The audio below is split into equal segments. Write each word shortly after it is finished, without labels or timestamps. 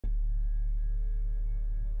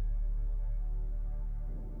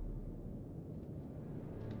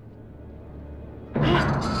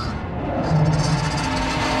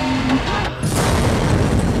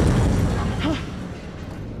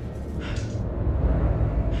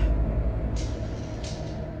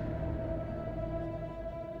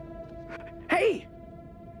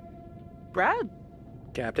Brad?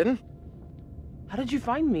 Captain? How did you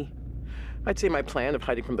find me? I'd say my plan of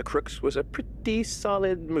hiding from the crooks was a pretty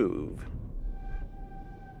solid move.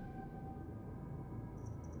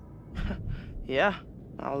 Yeah,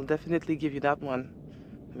 I'll definitely give you that one.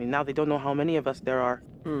 I mean, now they don't know how many of us there are.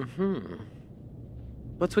 Mm-hmm.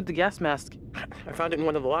 What's with the gas mask? I found it in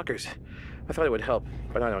one of the lockers. I thought it would help,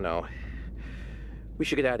 but I don't know. We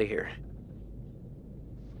should get out of here.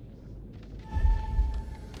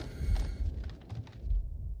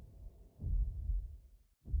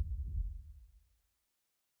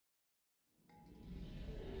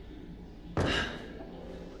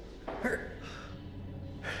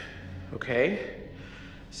 Okay.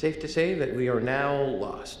 Safe to say that we are now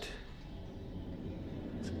lost.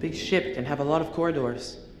 It's a big ship and have a lot of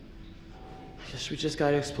corridors. I guess we just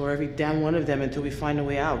gotta explore every damn one of them until we find a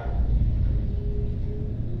way out.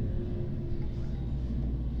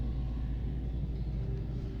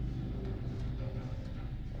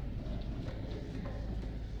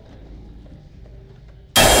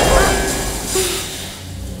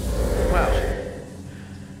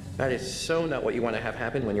 That is so not what you want to have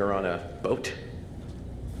happen when you're on a boat.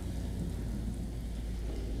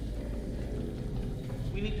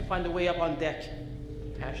 We need to find a way up on deck.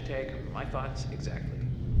 Hashtag my thoughts exactly.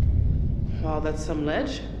 Wow, that's some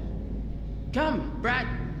ledge. Come, Brad.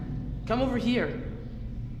 Come over here.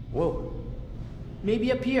 Whoa.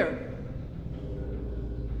 Maybe up here.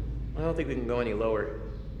 I don't think we can go any lower.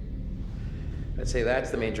 I'd say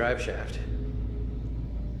that's the main drive shaft.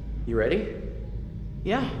 You ready?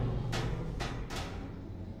 Yeah.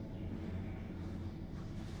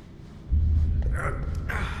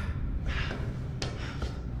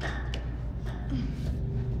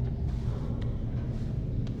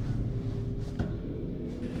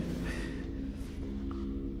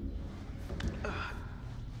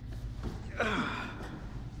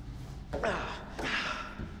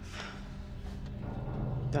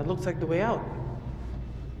 That looks like the way out.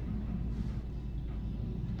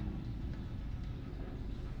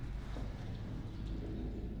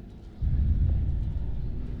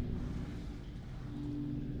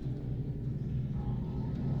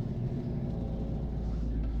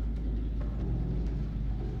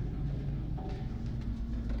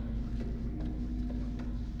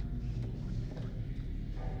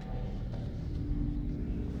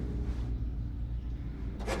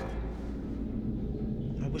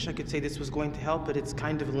 I wish I could say this was going to help, but it's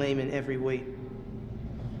kind of lame in every way.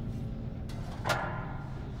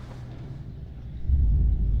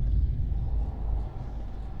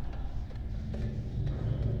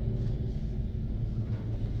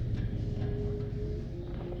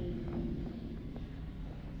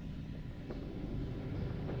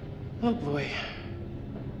 Oh boy.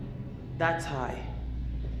 That's high.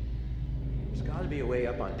 There's gotta be a way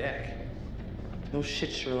up on deck. No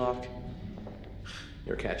shit, Sherlock.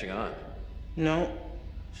 You're catching on. No,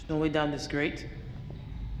 there's no way down this grate.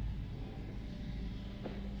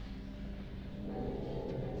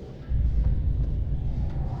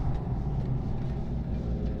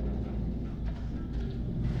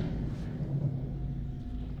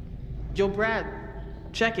 Yo, Brad,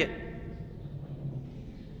 check it.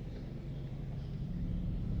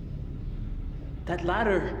 That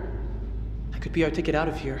ladder. That could be our ticket out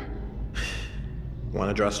of here.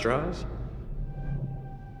 Wanna draw straws?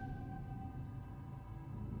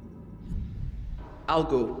 I'll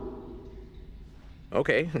go.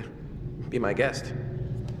 Okay. Be my guest.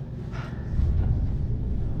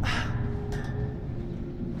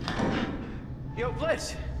 Yo,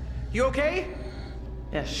 Bliss! You okay?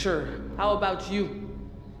 Yeah, sure. How about you?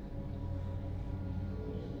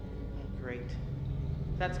 Great.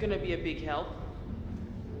 That's gonna be a big help.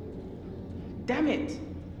 Damn it!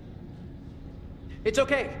 It's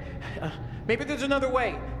okay. Maybe there's another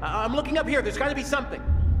way. I'm looking up here. There's gotta be something.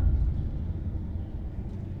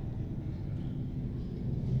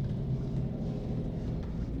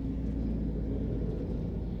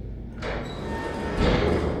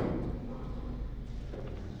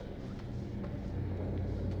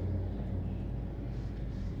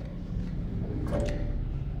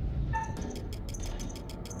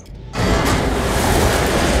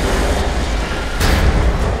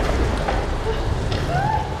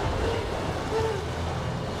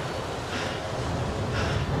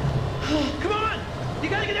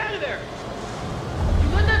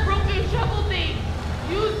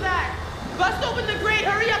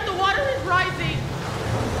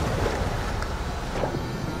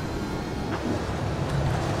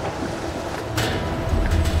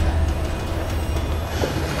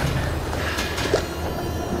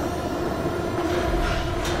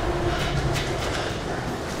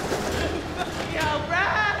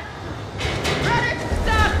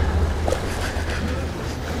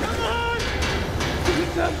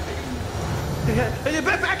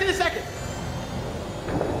 Back in a second.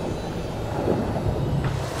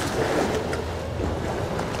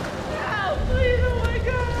 Help, please! Oh my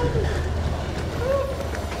God!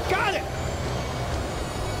 Got it.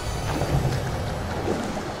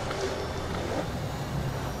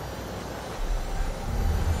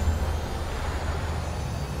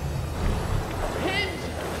 Hinge.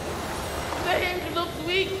 The hinge looks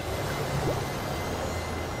weak.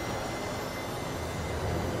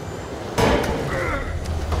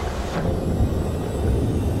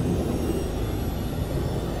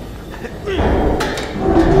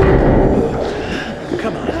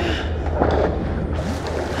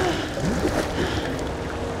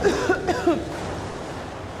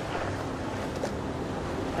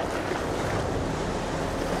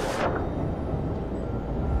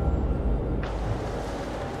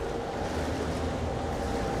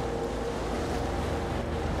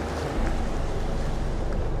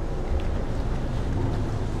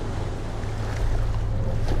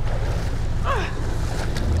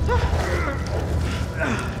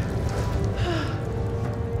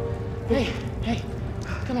 Hey,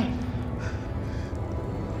 come on.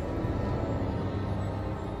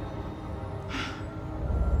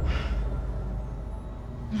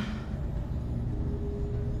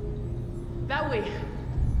 That way.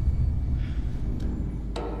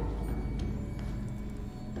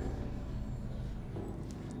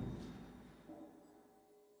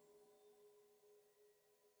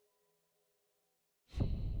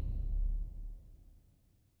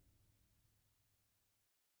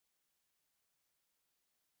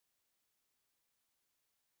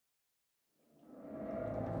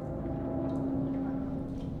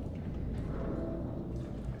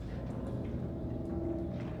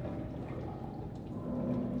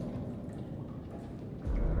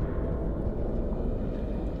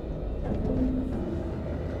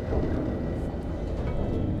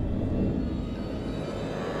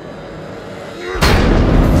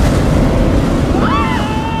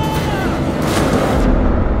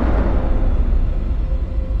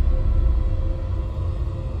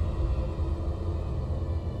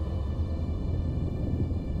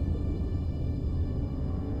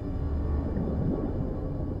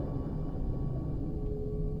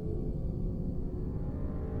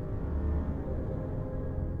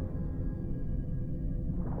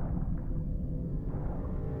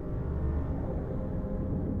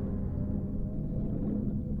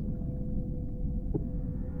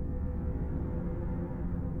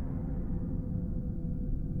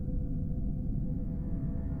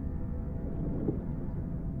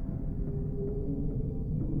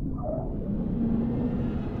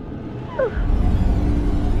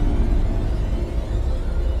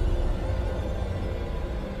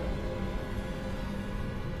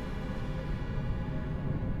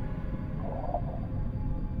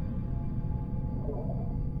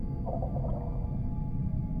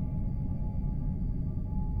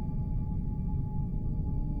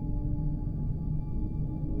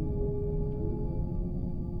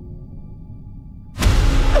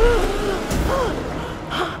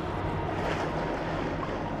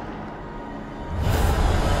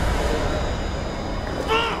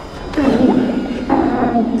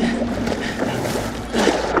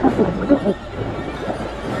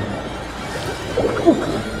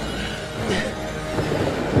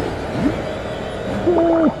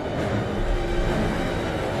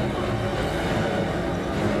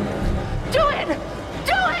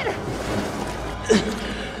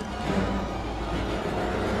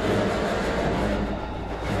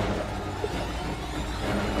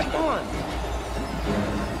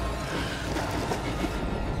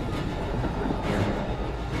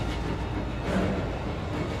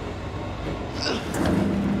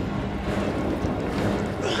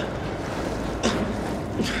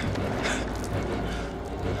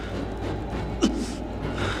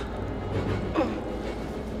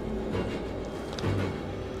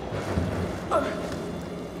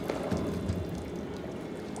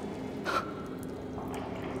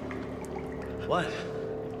 What?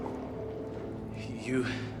 You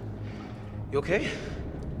okay?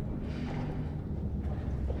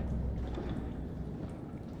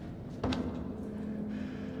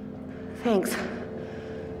 Thanks.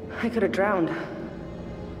 I could have drowned.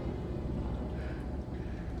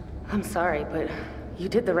 I'm sorry, but you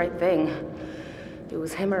did the right thing. It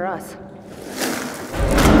was him or us.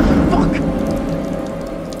 Fuck!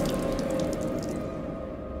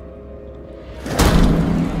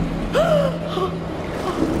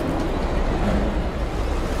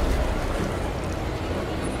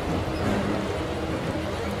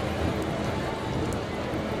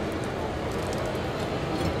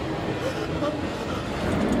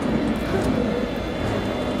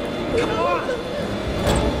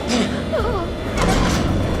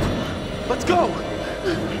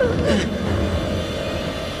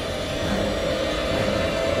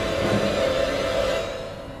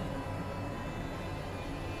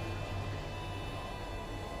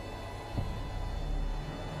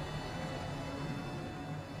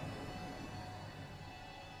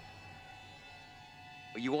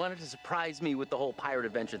 but you wanted to surprise me with the whole pirate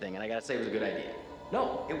adventure thing, and I gotta say it was a good idea.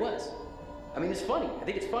 No, it was. I mean, it's funny. I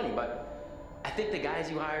think it's funny, but I think the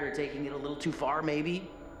guys you hired are taking it a little too far, maybe.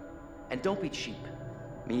 And don't be cheap.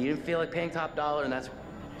 I mean, you didn't feel like paying top dollar, and that's...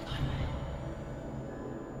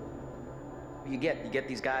 You get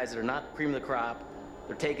these guys that are not cream of the crop.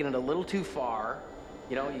 They're taking it a little too far.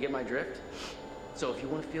 You know, you get my drift? So if you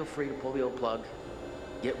want to feel free to pull the old plug,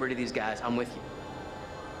 get rid of these guys, I'm with you.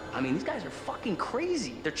 I mean, these guys are fucking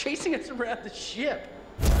crazy. They're chasing us around the ship.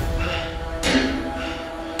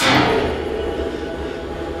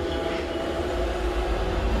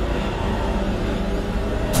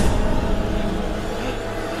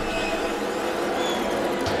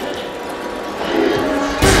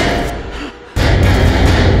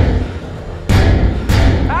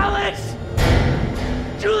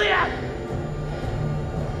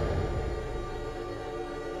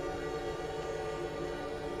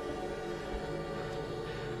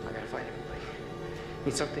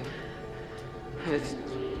 Something.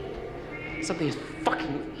 Something is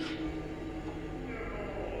fucking with me.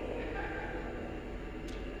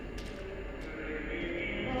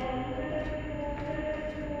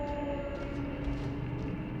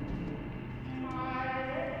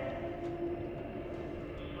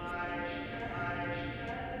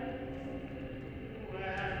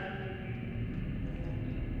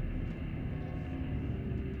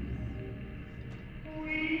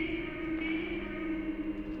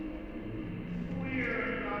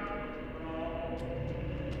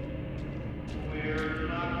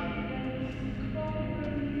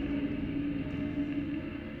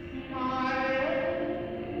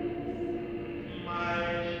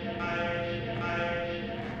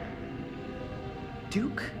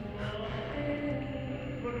 Duke?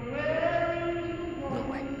 No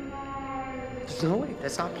way. There's no way.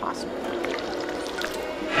 That's not possible.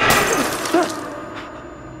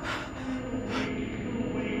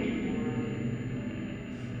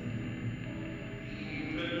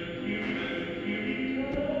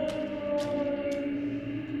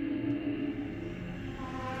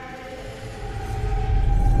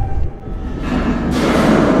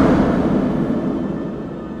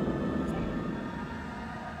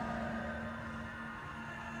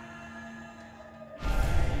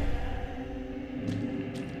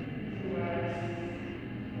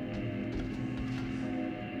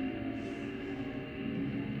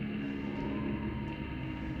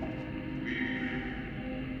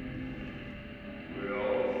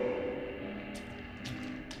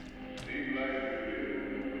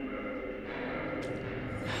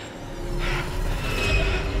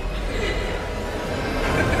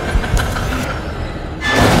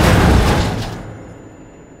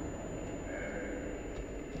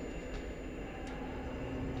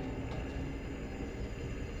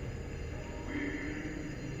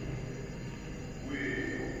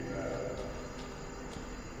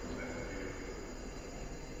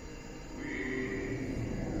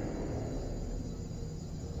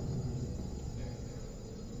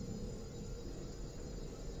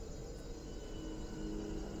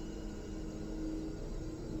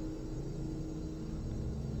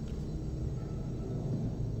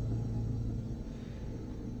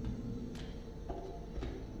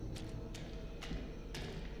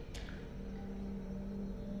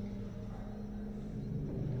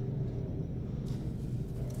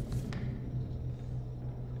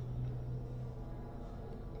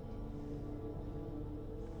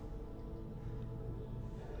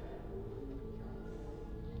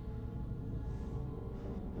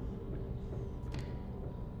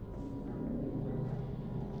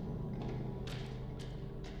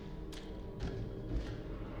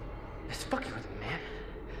 Fucking with me, man.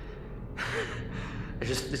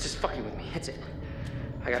 It's just fucking with me. That's it.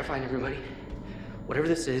 I gotta find everybody. Whatever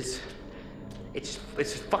this is, it's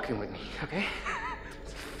just fucking with me, okay?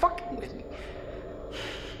 It's fucking with me.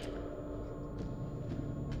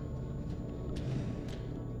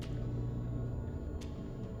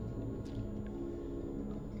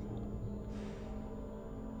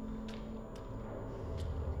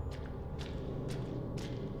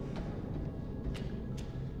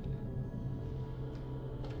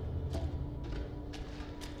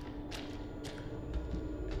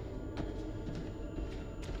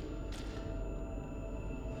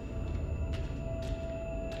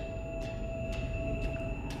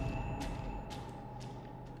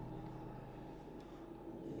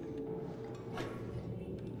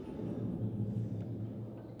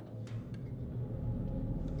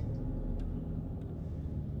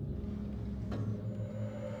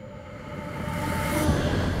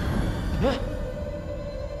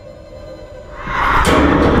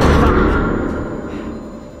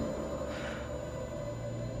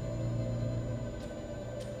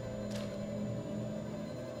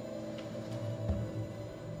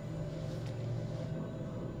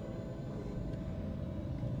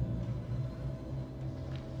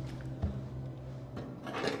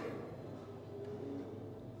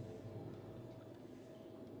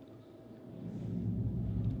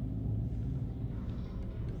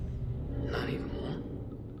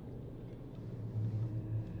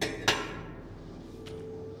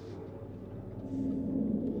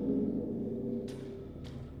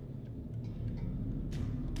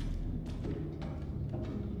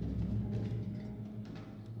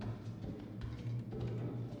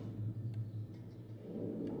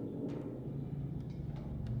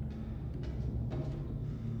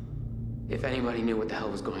 If anybody knew what the hell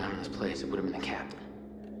was going on in this place, it would have been the captain.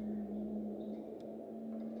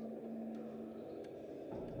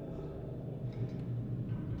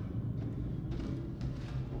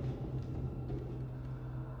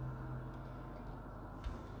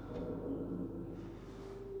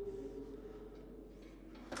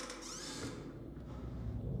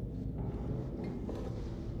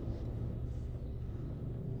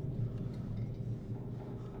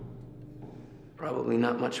 Probably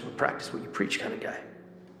not much of a practice what you preach kind of guy.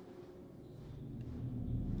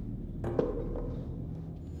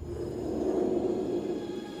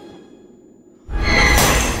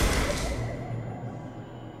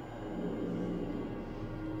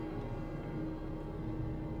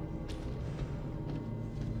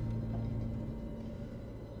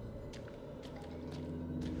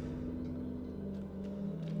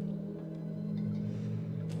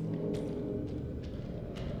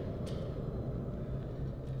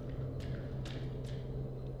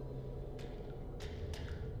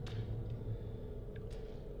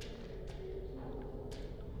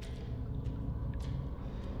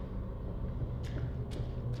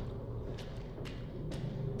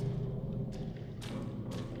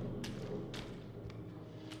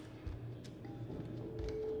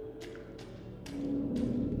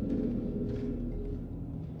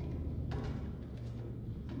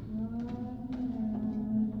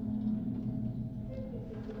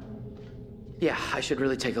 Yeah, I should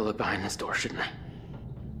really take a look behind this door, shouldn't I?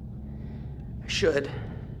 I should.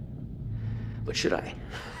 But should I?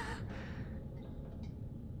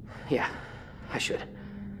 Yeah, I should.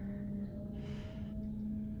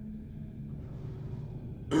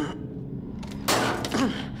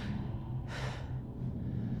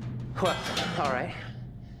 Well, all right.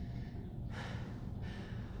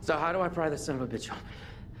 So how do I pry this son of a bitch open?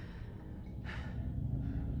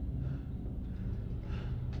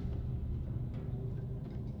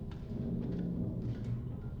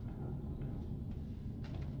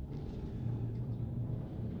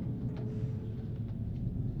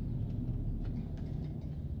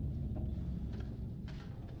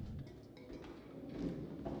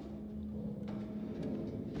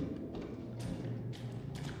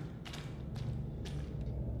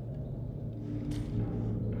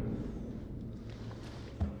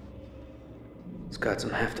 It's got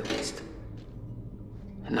some heft at least.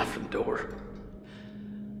 Enough for the door.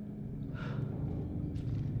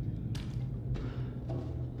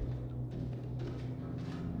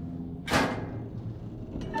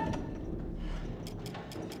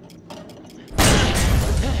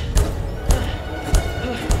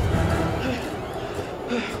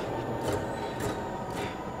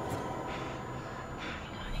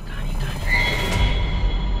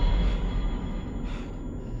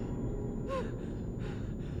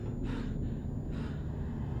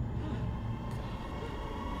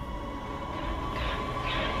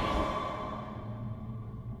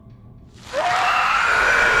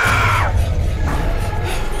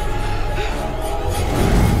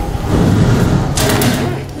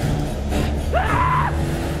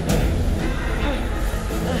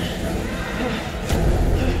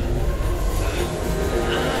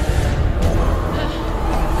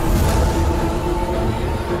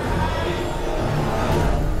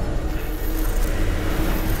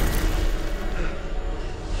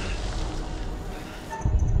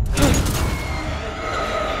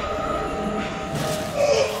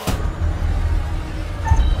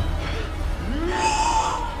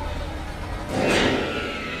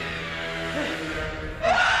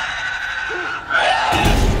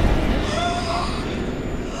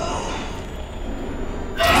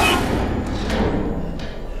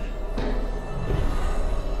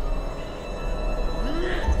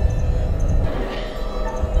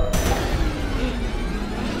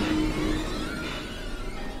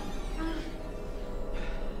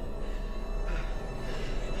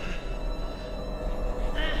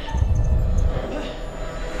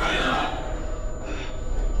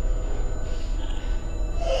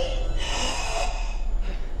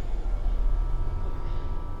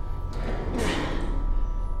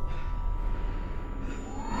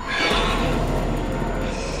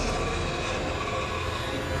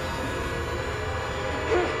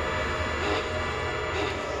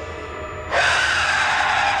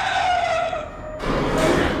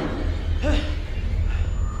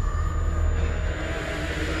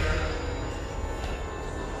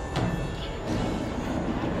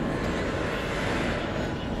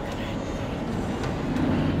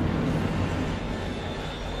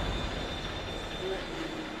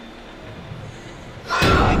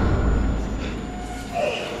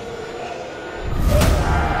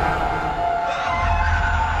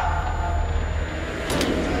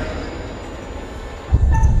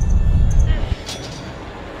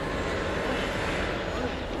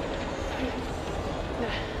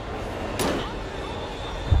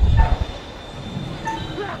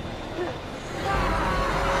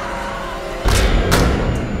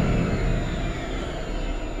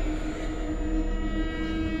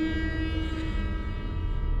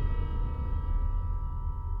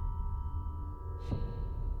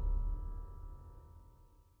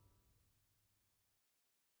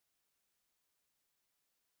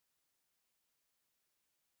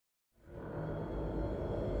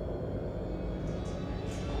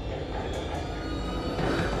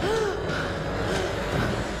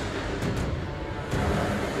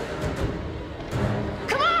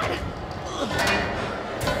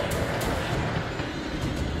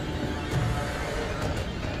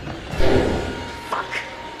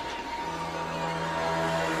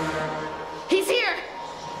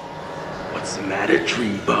 What's the matter,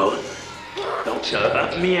 tree bone? Don't you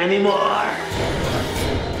love me anymore?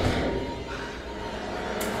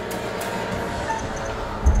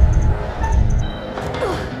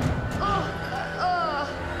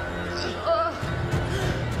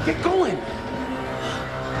 Get going!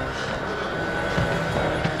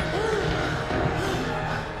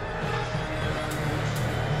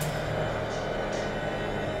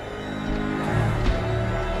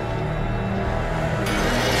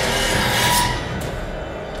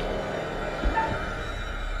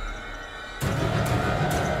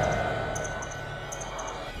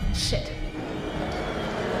 Shit.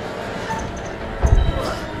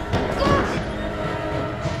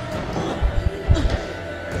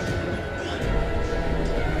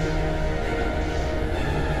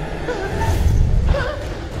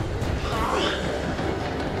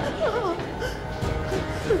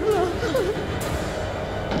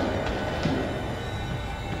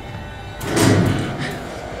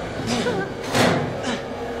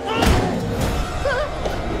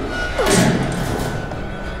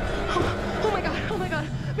 Oh my god,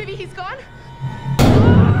 maybe he's gone?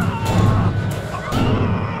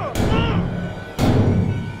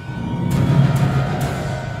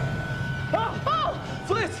 Oh!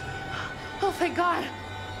 Fliss! Oh, thank God.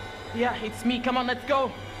 Yeah, it's me. Come on, let's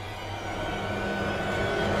go.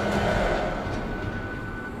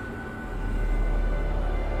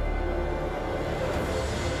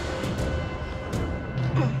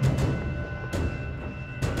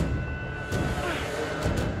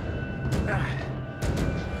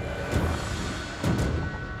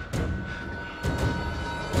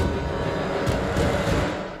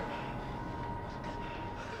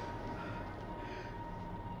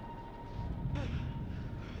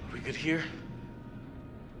 Are we good here?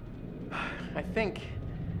 I think...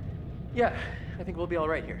 Yeah, I think we'll be all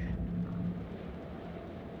right here.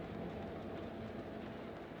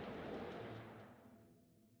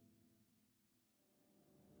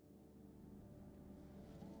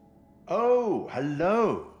 Oh,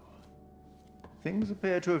 hello. Things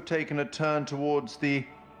appear to have taken a turn towards the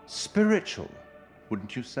spiritual,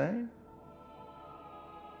 wouldn't you say?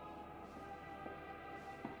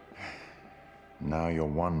 Now you're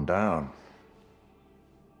one down.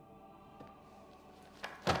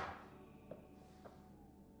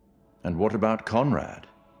 And what about Conrad?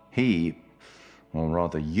 He, or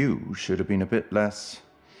rather you, should have been a bit less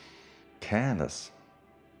careless.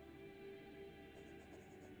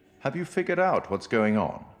 Have you figured out what's going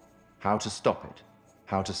on? How to stop it?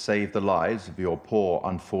 How to save the lives of your poor,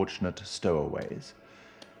 unfortunate stowaways?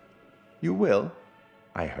 You will,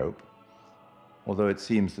 I hope. Although it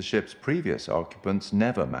seems the ship's previous occupants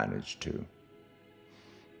never managed to.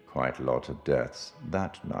 Quite a lot of deaths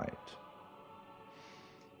that night.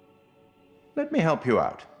 Let me help you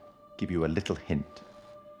out. Give you a little hint.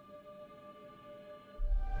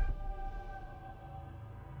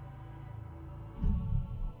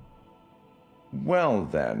 Well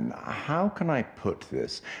then, how can I put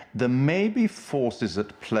this? There may be forces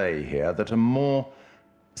at play here that are more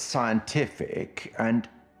scientific, and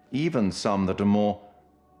even some that are more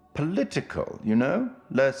political, you know?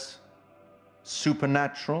 Less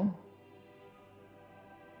supernatural.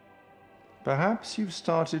 Perhaps you've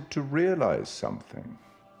started to realize something.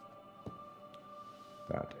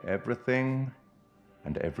 That everything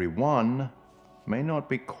and everyone may not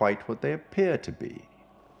be quite what they appear to be.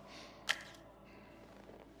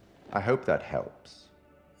 I hope that helps.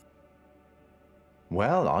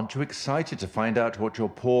 Well, aren't you excited to find out what your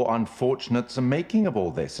poor unfortunates are making of all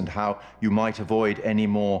this and how you might avoid any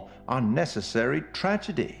more unnecessary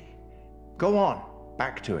tragedy? Go on,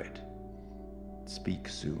 back to it. Speak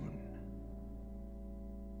soon.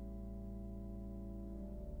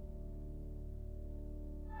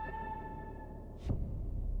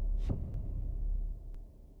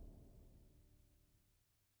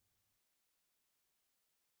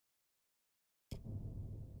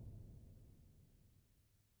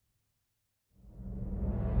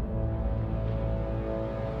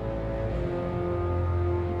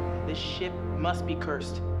 This ship must be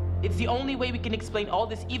cursed. It's the only way we can explain all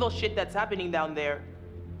this evil shit that's happening down there.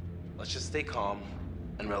 Let's just stay calm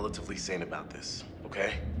and relatively sane about this,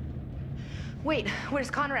 okay? Wait, where's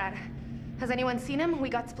Conrad? Has anyone seen him? We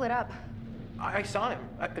got split up. I saw him.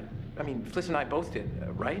 I mean, Fliss and I both did,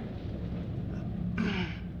 right?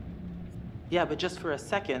 Yeah, but just for a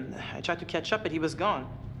second. I tried to catch up, but he was gone.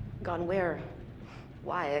 Gone where?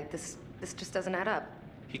 Why? This just doesn't add up.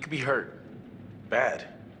 He could be hurt. Bad,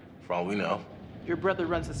 for all we know. Your brother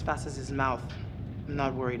runs as fast as his mouth. I'm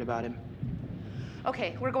not worried about him.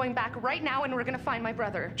 Okay, we're going back right now and we're gonna find my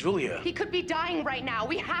brother. Julia. He could be dying right now.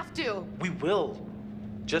 We have to. We will.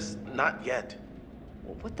 Just not yet.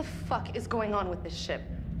 What the fuck is going on with this ship?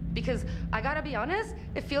 Because I gotta be honest,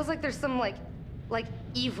 it feels like there's some like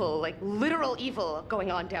evil, like literal evil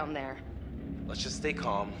going on down there. Let's just stay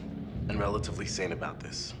calm and relatively sane about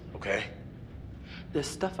this, okay? The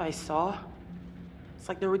stuff I saw, it's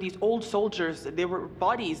like there were these old soldiers. They were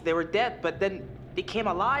bodies. They were dead, but then they came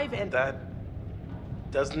alive and... That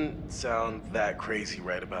doesn't sound that crazy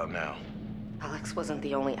right about now. Alex wasn't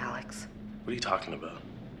the only Alex. What are you talking about?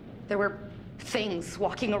 There were things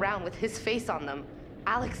walking around with his face on them.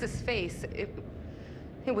 Alex's face.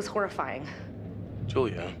 It was horrifying.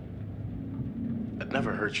 Julia, I'd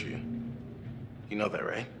never hurt you. You know that,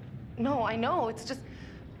 right? No, I know. It's just...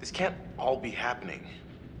 This can't all be happening.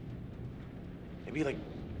 Maybe like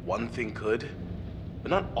one thing could, but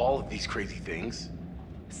not all of these crazy things.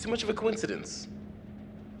 It's too much of a coincidence.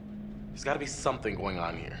 There's gotta be something going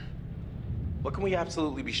on here. What can we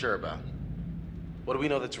absolutely be sure about? What do we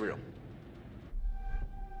know that's real?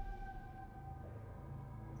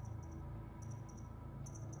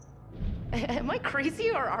 Am I crazy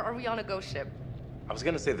or are we on a ghost ship? I was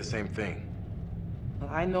gonna say the same thing. Well,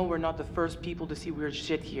 I know we're not the first people to see weird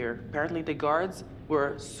shit here. Apparently the guards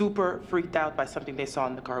were super freaked out by something they saw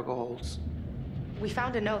in the cargo holds. We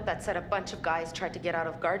found a note that said a bunch of guys tried to get out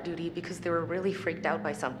of guard duty because they were really freaked out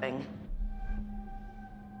by something.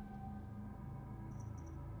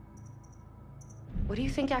 What do you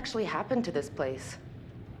think actually happened to this place?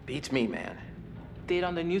 Beats me, man. Date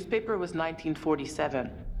on the newspaper was 1947.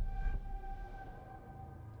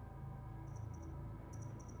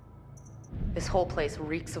 This whole place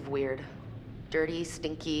reeks of weird. Dirty,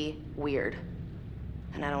 stinky, weird.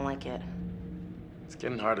 And I don't like it. It's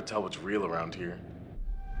getting hard to tell what's real around here.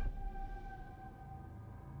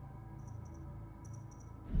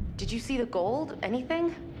 Did you see the gold?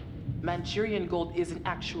 Anything? Manchurian gold isn't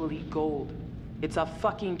actually gold. It's a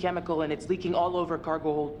fucking chemical and it's leaking all over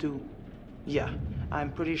cargo hold too. Yeah,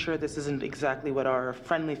 I'm pretty sure this isn't exactly what our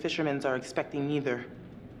friendly fishermen are expecting either.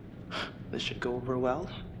 This should go over well.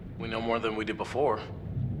 We know more than we did before.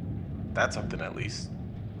 That's something at least.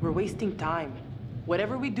 We're wasting time.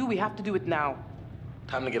 Whatever we do, we have to do it now.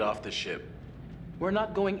 Time to get off this ship. We're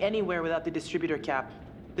not going anywhere without the distributor cap.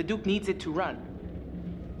 The Duke needs it to run.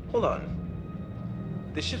 Hold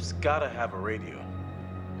on. This ship's gotta have a radio.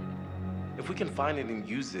 If we can find it and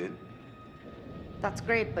use it, That's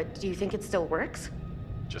great, but do you think it still works?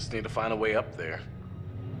 just need to find a way up there.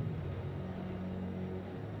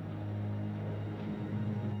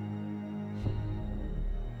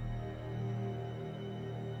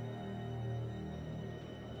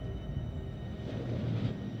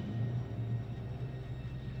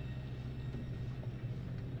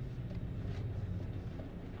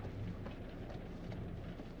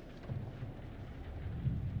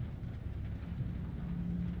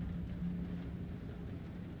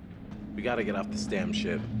 We gotta get off this damn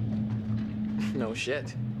ship. No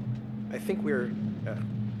shit. I think we're,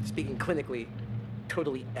 speaking clinically,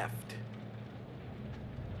 totally effed.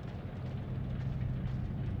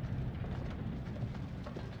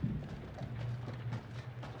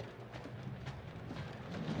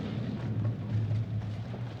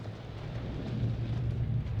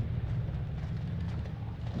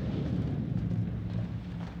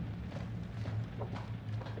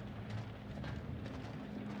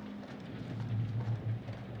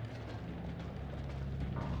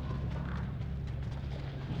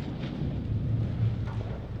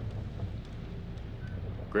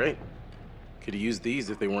 Great. Could have used these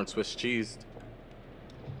if they weren't Swiss cheesed.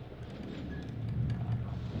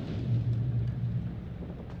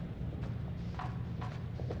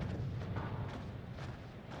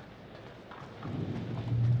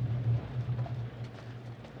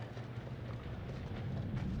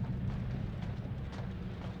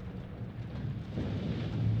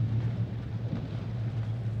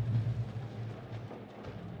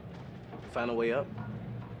 Find a way up?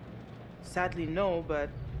 Sadly, no, but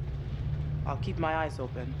I'll keep my eyes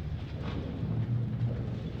open.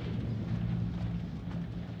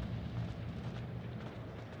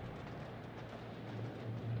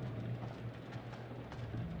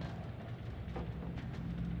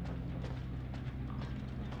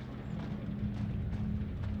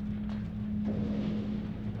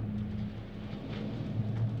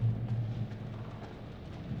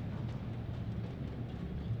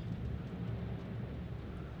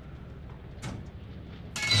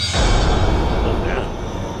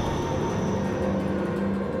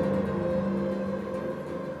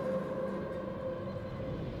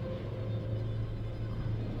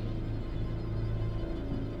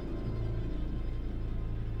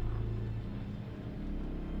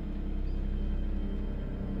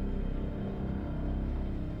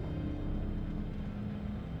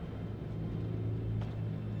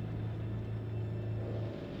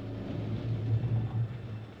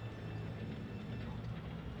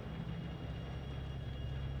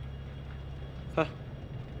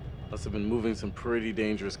 Must have been moving some pretty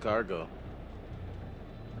dangerous cargo.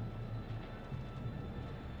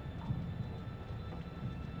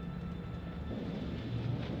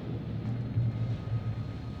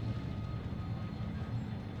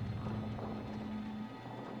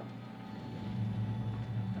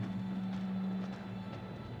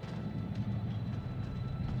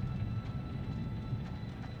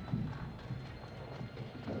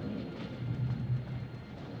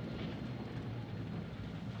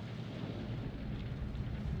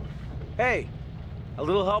 Hey, a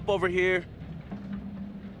little help over here.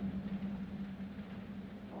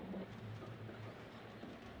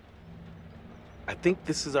 I think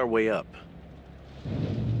this is our way up.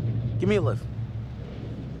 Give me a lift.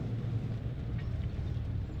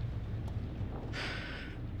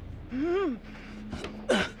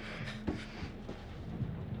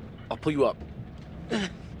 I'll pull you up.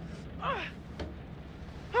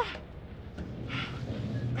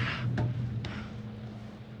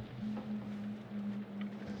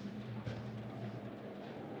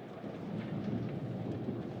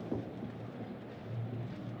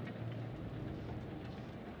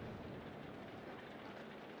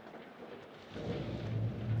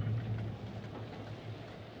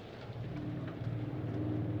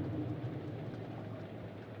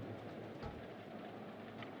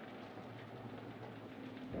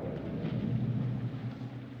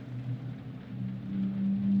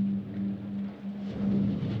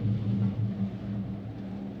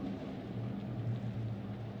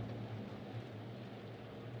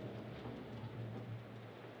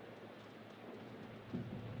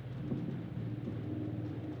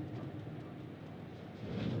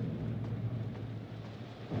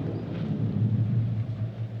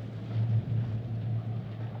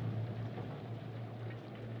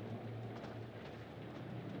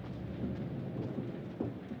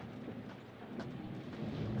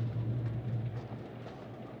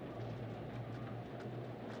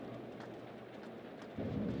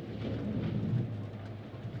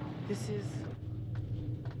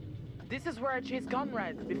 This is where I chased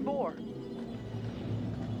Conrad before.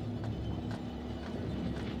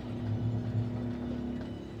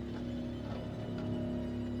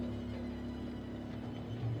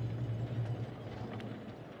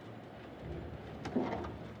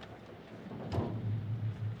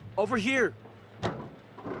 Over here.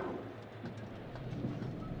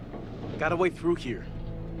 Got a way through here.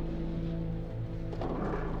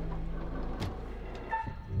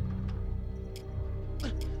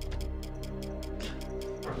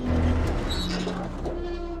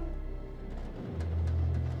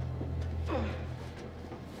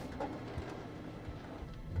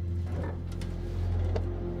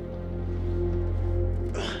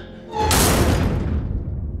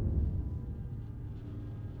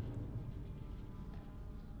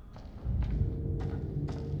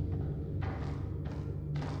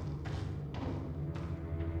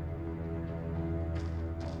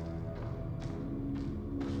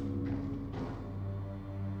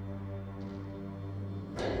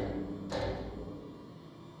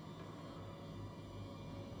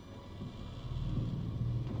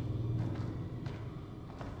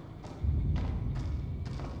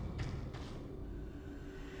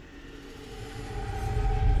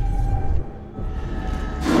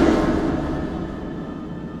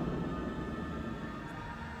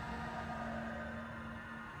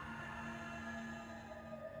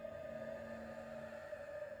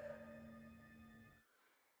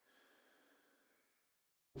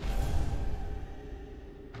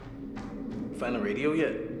 Find a radio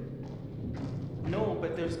yet? No,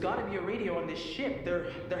 but there's gotta be a radio on this ship. There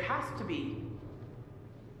has to be.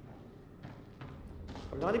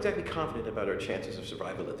 I'm not exactly confident about our chances of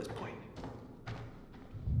survival at this point.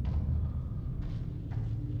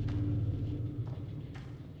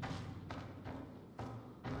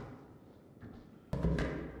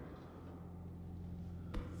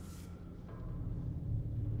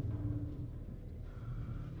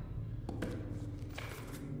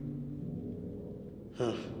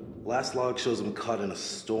 Huh. Last log shows him caught in a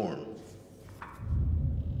storm.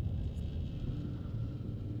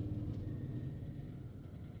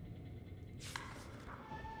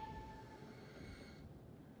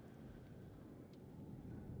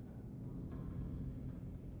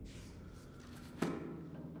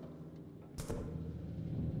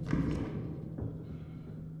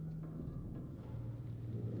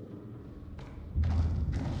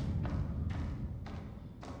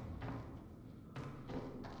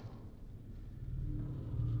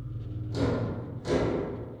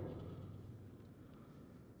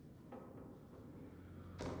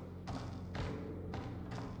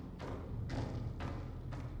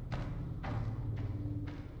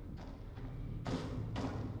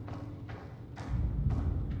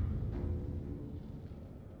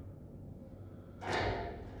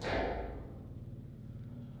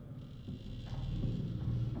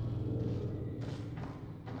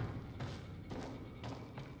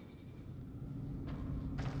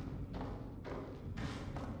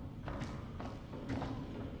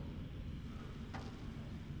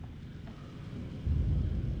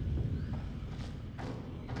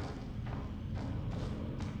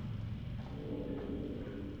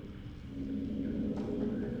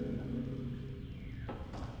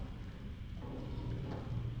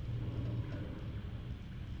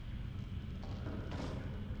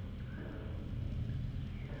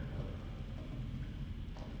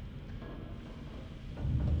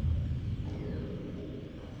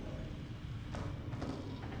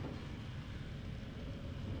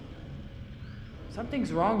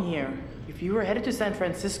 Something's wrong here. If you were headed to San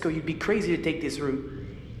Francisco, you'd be crazy to take this route.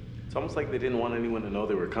 It's almost like they didn't want anyone to know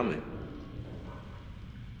they were coming.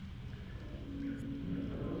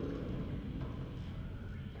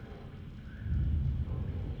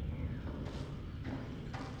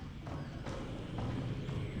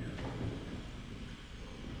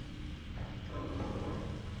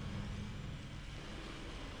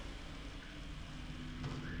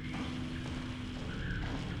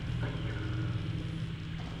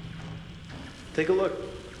 Take a look.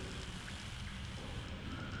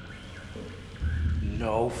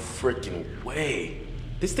 No freaking way.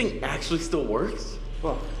 This thing actually still works?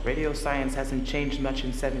 Well, radio science hasn't changed much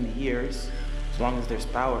in 70 years, as long as there's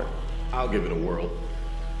power. I'll give it a whirl.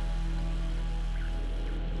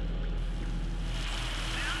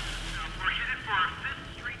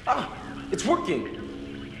 Ah, it's working.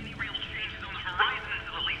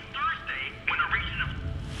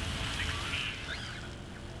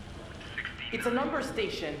 It's a number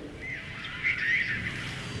station.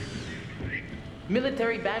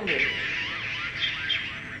 Military bandit.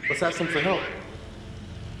 Let's ask them for help.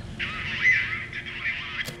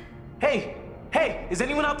 Hey! Hey! Is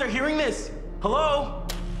anyone out there hearing this? Hello?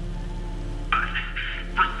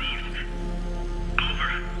 Received. Over.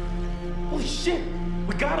 Holy shit!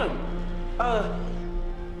 We got him!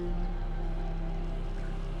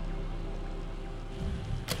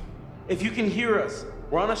 If you can hear us,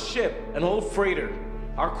 we're on a ship, an old freighter.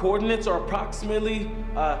 Our coordinates are approximately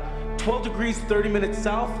 12 degrees 30 minutes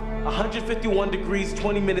south, 151 degrees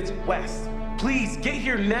 20 minutes west. Please, get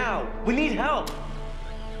here now. We need help.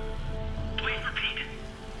 Please repeat.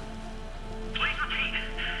 Please repeat.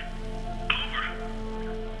 Over.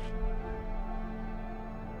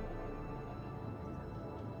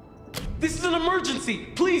 This is an emergency.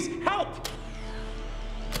 Please, help.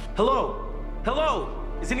 Hello? Hello?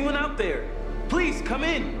 Is anyone out there? Please, come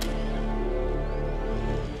in.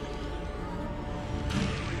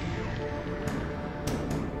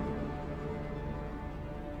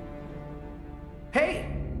 Hey!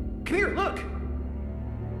 Come here, look!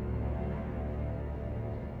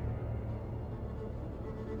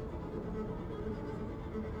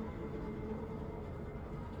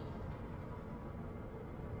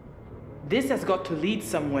 This has got to lead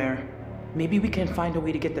somewhere. Maybe we can find a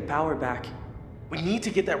way to get the power back. We need to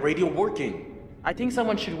get that radio working. I think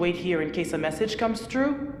someone should wait here in case a message comes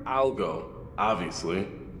through. I'll go, obviously.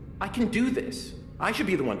 I can do this. I should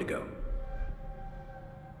be the one to go.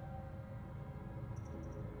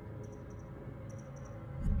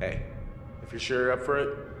 Hey, if you're sure you're up for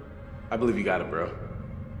it, I believe you got it, bro.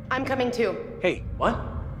 I'm coming too. Hey, what?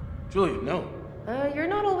 Julia, no. You're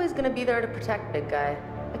not always gonna be there to protect, big guy.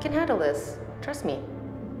 I can handle this. Trust me.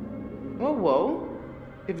 Whoa, whoa.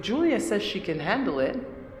 If Julia says she can handle it,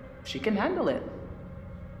 she can handle it.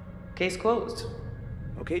 Case closed.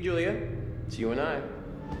 Okay, Julia. It's you and I.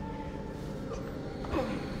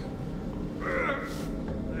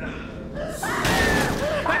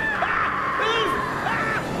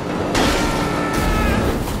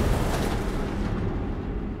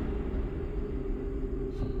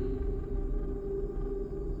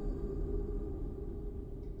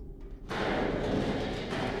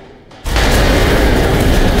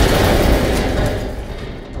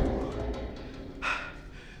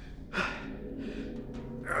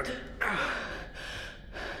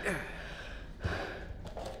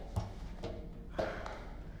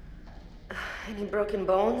 Any broken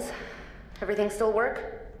bones? Everything still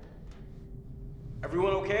work?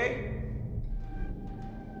 Everyone okay?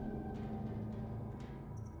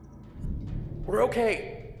 We're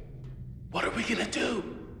okay. What are we gonna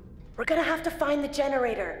do? We're gonna have to find the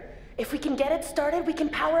generator. If we can get it started, we can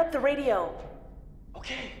power up the radio.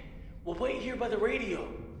 Okay, we'll wait here by the radio.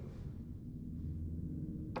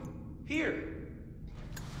 Here.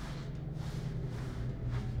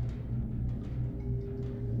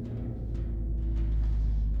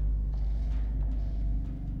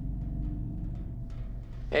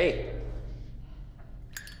 Hey.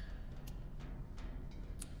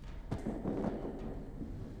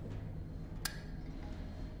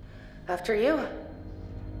 After you.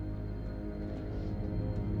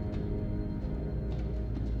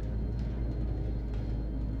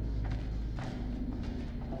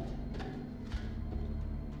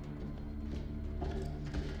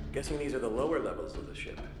 Guessing these are the lower levels of the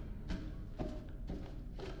ship.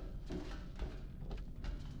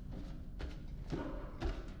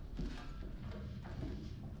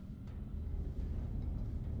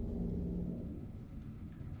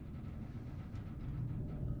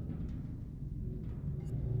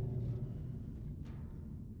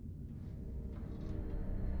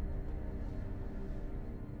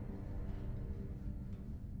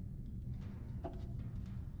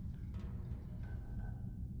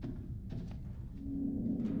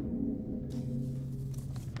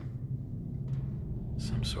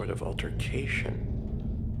 sort of altercation.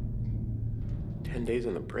 10 days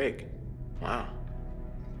in the brig. Wow.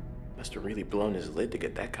 Must have really blown his lid to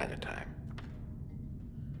get that kind of time.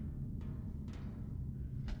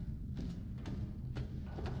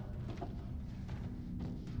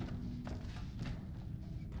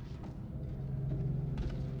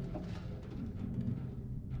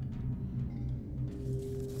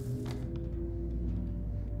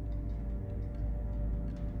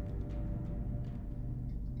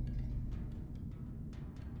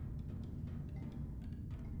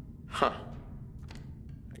 Huh.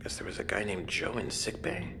 I guess there was a guy named Joe in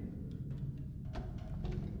sickbay.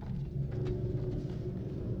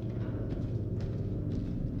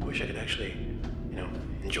 I wish I could actually,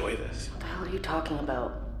 enjoy this. What the hell are you talking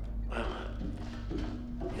about? Well,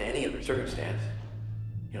 in any other circumstance,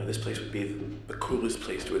 this place would be the coolest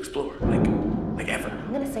place to explore, like ever.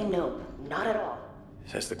 I'm gonna say no. Not at all.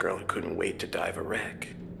 Says the girl who couldn't wait to dive a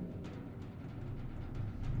wreck.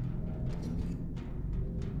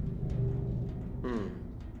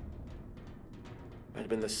 Might have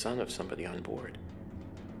been the son of somebody on board.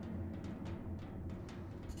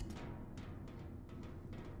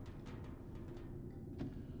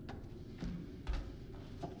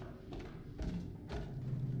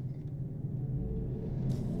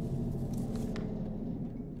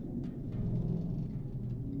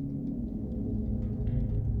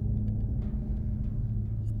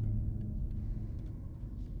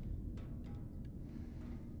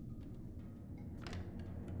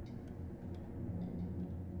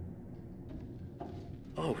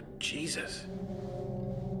 Oh, Jesus.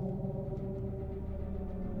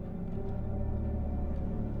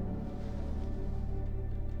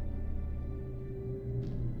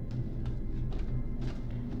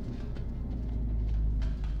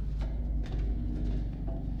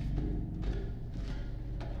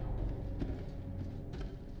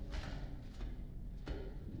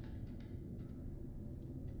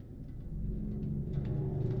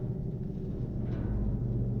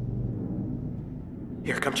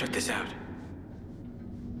 Here, come check this out.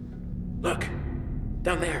 Look,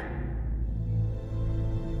 down there.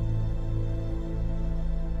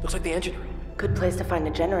 Looks like the engine room. Good place to find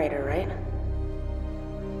a generator, right?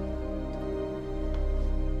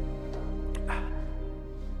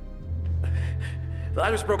 The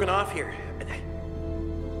ladder's broken off here.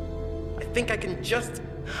 I think I can just...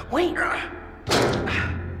 Wait! Are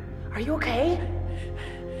you okay?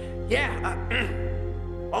 Yeah,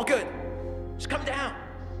 all good. Just come down.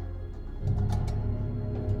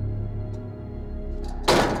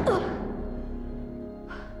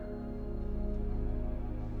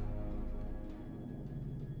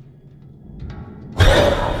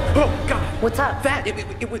 Oh, God. What's up? That, it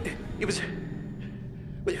was...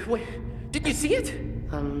 Wait, didn't you see it?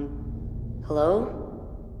 Hello?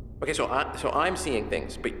 Okay, so I'm seeing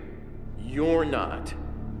things, but you're not.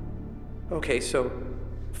 Okay, so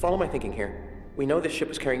follow my thinking here. We know this ship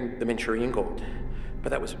was carrying the Manchurian gold, but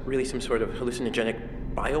that was really some sort of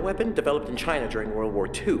hallucinogenic bioweapon developed in China during World War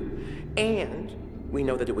II. And we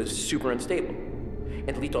know that it was super unstable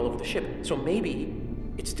and leaked all over the ship. So maybe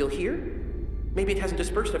it's still here? Maybe it hasn't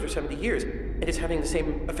dispersed after 70 years and it's having the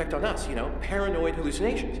same effect on us, paranoid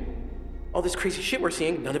hallucinations. All this crazy shit we're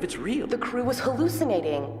seeing, none of it's real. The crew was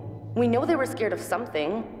hallucinating. We know they were scared of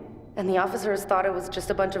something. And the officers thought it was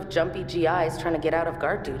just a bunch of jumpy GIs trying to get out of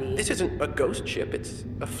guard duty. This isn't a ghost ship, it's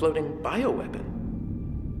a floating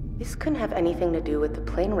bioweapon. This couldn't have anything to do with the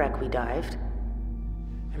plane wreck we dived.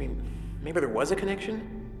 I mean, maybe there was a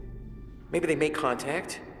connection? Maybe they made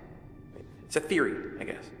contact? It's a theory, I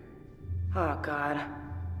guess. Oh, God.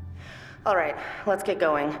 All right, let's get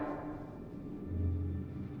going.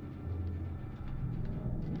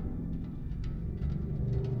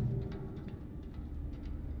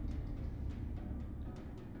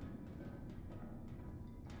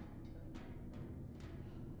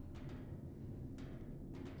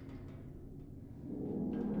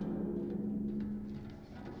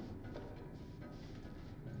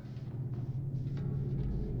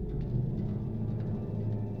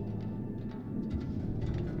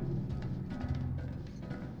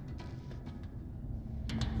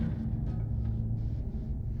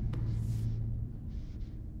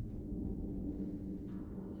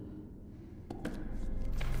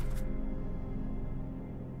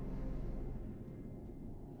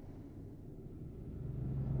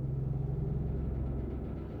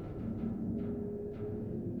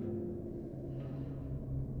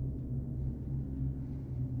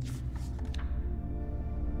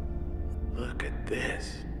 Look at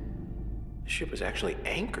this. The ship was actually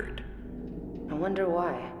anchored. I wonder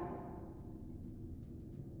why.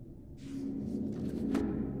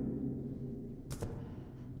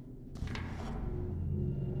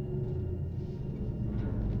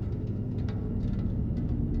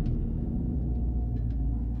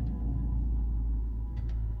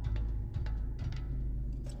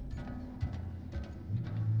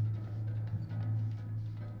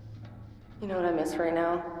 You know what I miss right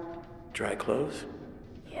now? Dry clothes?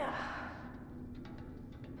 Yeah.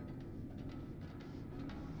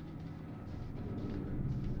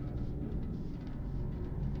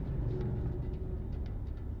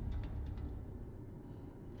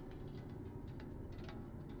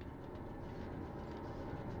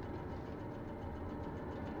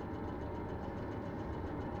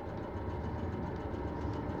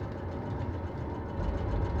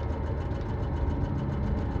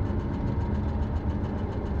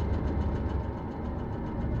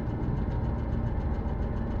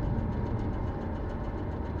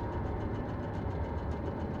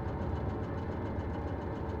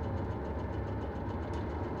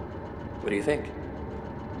 What do you think?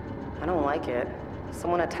 I don't like it.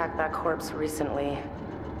 Someone attacked that corpse recently.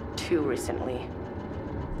 Too recently.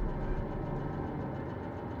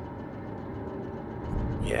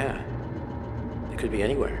 Yeah. It could be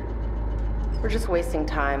anywhere. We're just wasting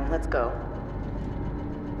time. Let's go.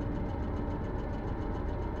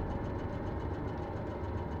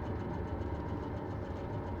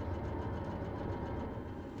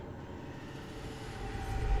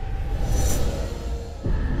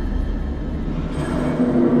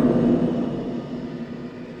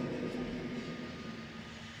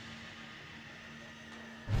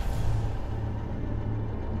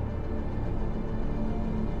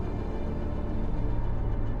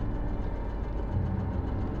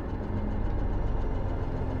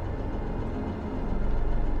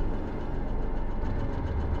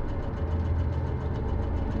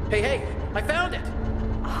 Hey, hey! I found it!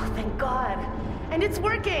 Oh, thank God. And it's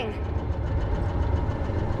working!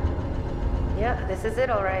 Yep, this is it,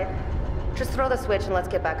 all right. Just throw the switch and let's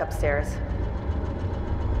get back upstairs.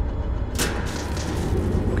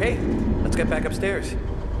 Okay, let's get back upstairs.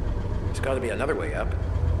 There's gotta be another way up.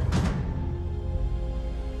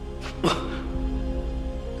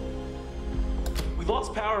 We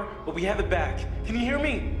lost power, but we have it back. Can you hear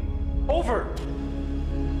me? Over.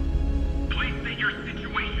 Please state your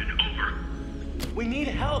situation. Over. We need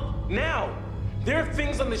help, now. There are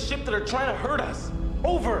things on the ship that are trying to hurt us.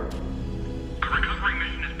 Over. A recovery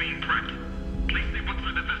mission is being prepped. Please say what's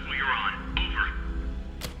with the vessel you're on. Over.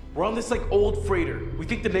 We're on this, like, old freighter. We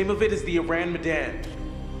think the name of it is the Medan.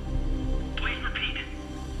 Please repeat.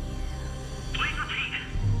 Please repeat.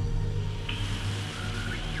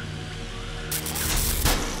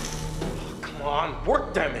 Come on,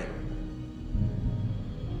 work them in.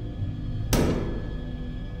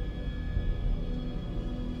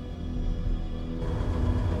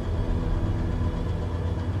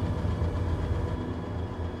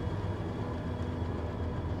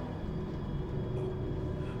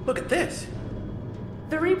 Look at this!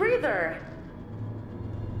 The rebreather!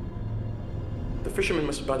 The fisherman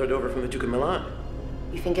must have brought it over from the Duke of Milan.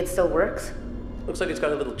 You think it still works? Looks like it's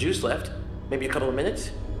got a little juice left. Maybe a couple of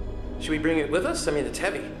minutes. Should we bring it with us? I mean, it's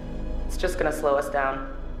heavy. It's just gonna slow us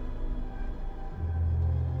down.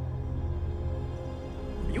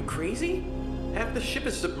 Are you crazy? Half the ship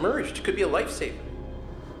is submerged. It could be a lifesaver.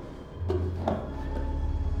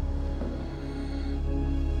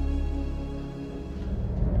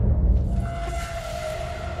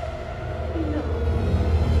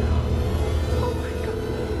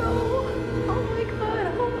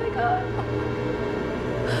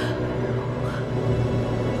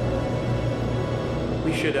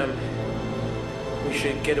 We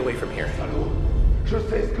should get away from here. Salaud, je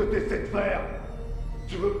sais ce que t'essaies de faire.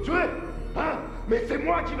 Tu veux me tuer? Hein? Mais c'est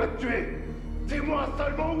moi qui vais te tuer. Dis-moi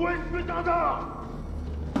seulement où est ce putain d'or?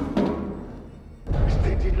 Je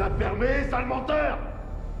t'ai dit de la fermer, sale menteur!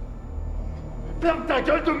 Ferme ta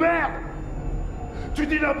gueule de merde! Tu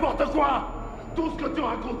dis n'importe quoi! Tout ce que tu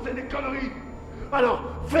racontes, c'est des conneries! Alors,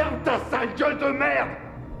 ferme ta sale gueule de merde!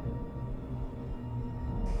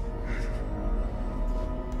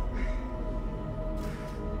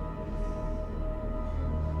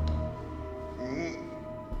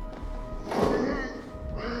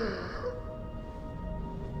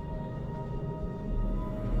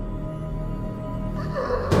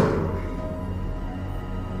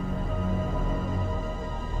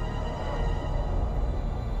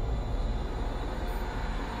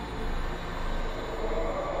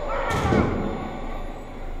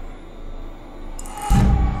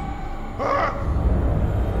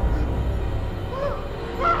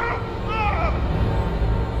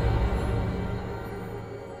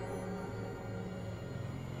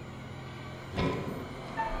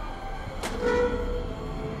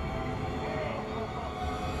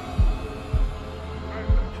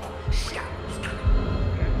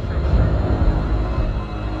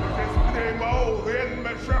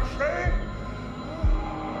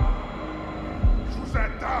 Je vous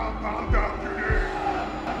attends, bande de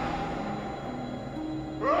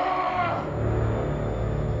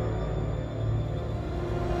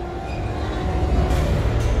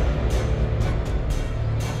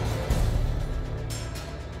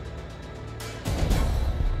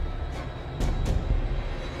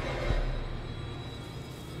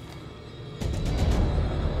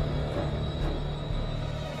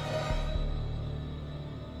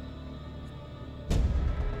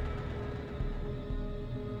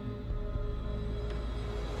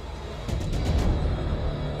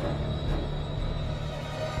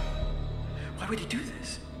would he do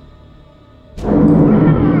this?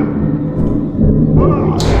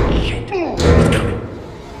 Shit. He's coming.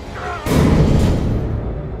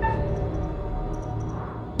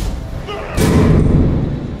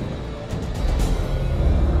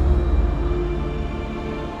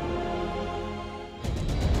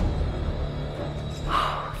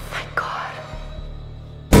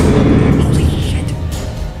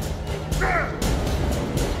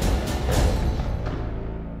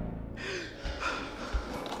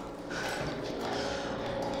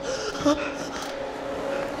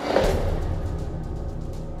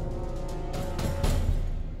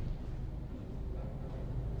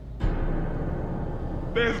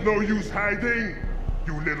 There's no use hiding,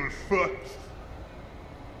 you little foot.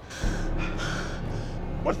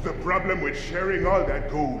 What's the problem with sharing all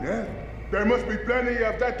that gold, eh? There must be plenty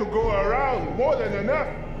of that to go around, more than enough.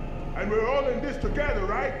 And we're all in this together,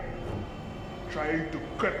 right? Trying to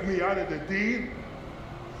cut me out of the deal?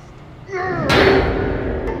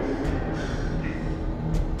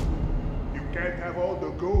 You can't have all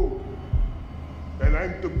the gold. Then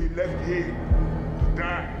I'm to be left here to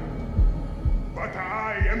die. But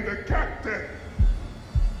I am the captain.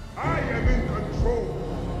 I am in control.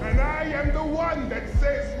 And I am the one that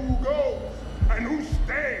says who goes and who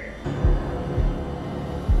stays.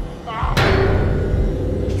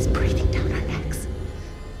 He's breathing down our necks.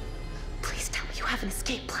 Please tell me you have an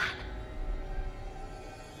escape plan.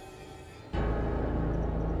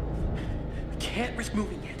 We can't risk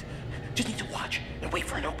moving yet. Just need to watch and wait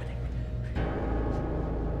for an opening.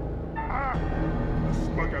 The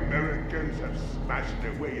smug Americans have smashed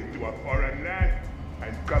their way into a foreign land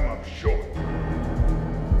and come up short.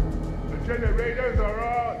 The generators are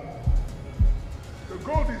on. The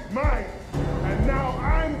gold is mine, and now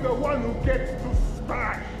I'm the one who gets to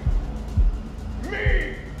smash.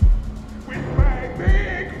 Me! With my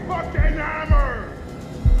big fucking hammer!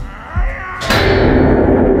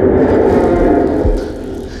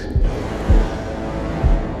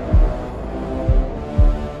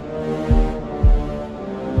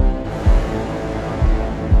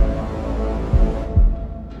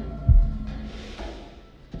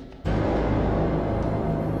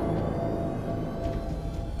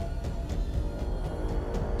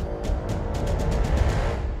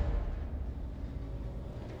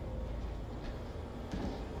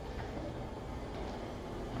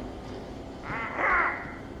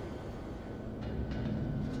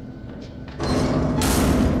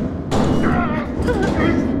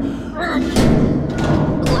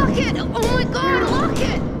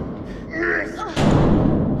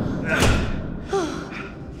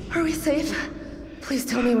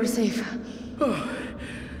 Safe. Oh.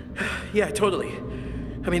 Yeah, totally.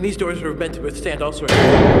 I mean, these doors were meant to withstand all sorts of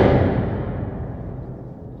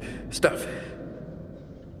stuff.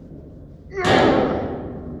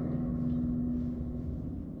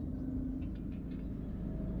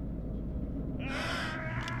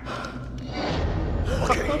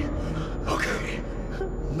 Okay.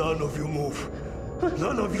 None of you move.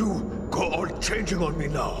 None of you go all changing on me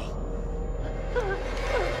now.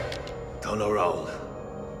 Turn around.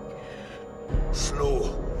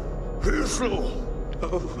 Slow. Real slow.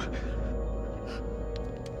 Oh.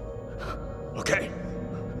 Okay.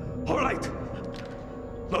 All right.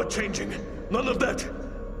 Not changing. None of that.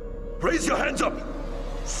 Raise your hands up.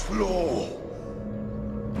 Slow.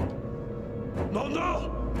 No,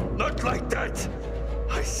 no. Not like that.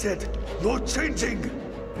 I said no changing.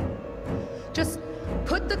 Just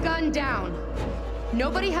put the gun down.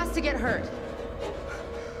 Nobody has to get hurt.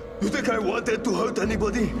 You think I wanted to hurt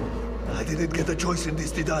anybody? I didn't get a choice in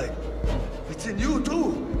this, did I? It's in you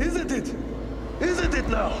too, isn't it? Isn't it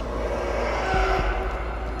now?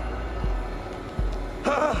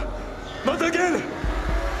 Ha! Not again!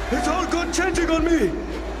 It's all gone changing on me!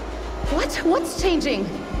 What? What's changing?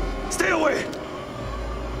 Stay away!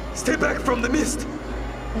 Stay back from the mist!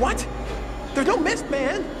 What? There's no mist,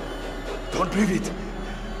 man! Don't breathe it!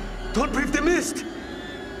 Don't breathe the mist!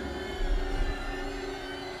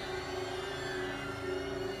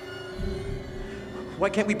 Why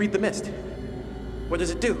can't we breathe the mist? What does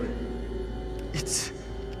it do? It's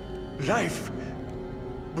life.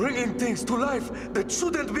 Bringing things to life that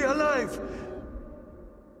shouldn't be alive.